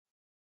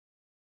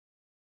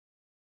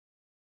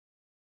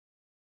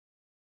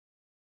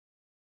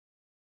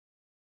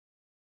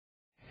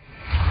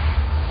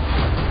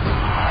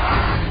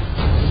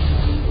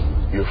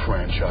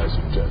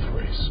franchising death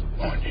race,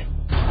 aren't you?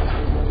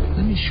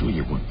 Let me show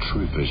you what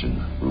true vision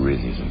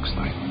really looks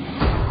like.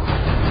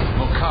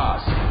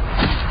 Lucas.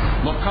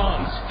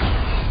 Lucans.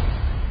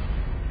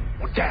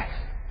 What that?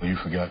 Well, you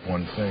forgot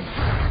one thing.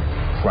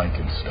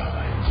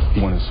 Frankenstein.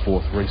 He won his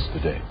 4th race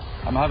today.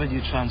 I'm having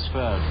you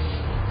transferred.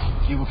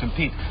 You will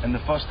compete in the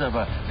first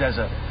ever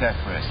desert death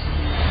race.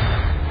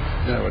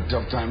 You have a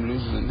tough time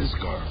losing in this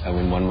car. I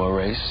win one more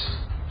race,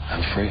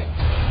 I'm free.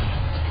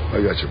 I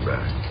got your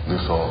back.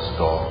 This all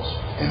starts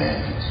and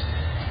ends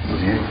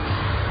with you.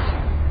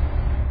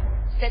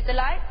 Set the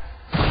light.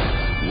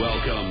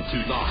 Welcome to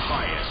the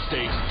highest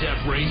stakes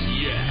death race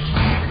yet.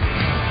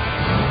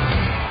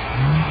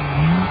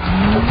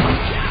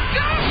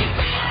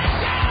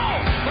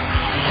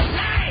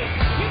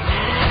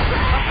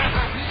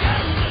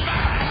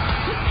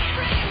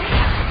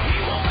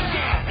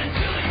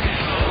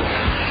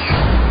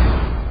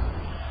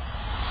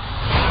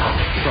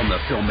 From the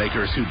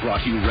filmmakers who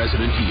brought you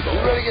Resident Evil.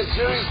 You ready to get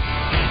serious?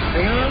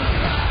 Hang on.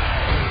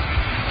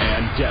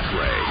 And Death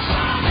Race.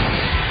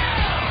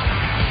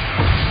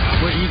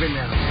 We're even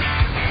now.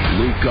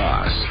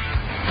 Lucas,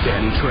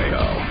 Danny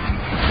Trejo,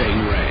 Ving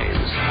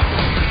Rhames.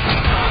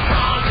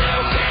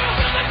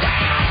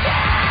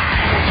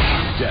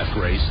 Death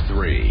Race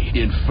 3,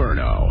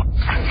 Inferno.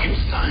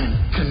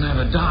 Frankenstein can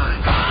never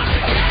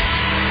die.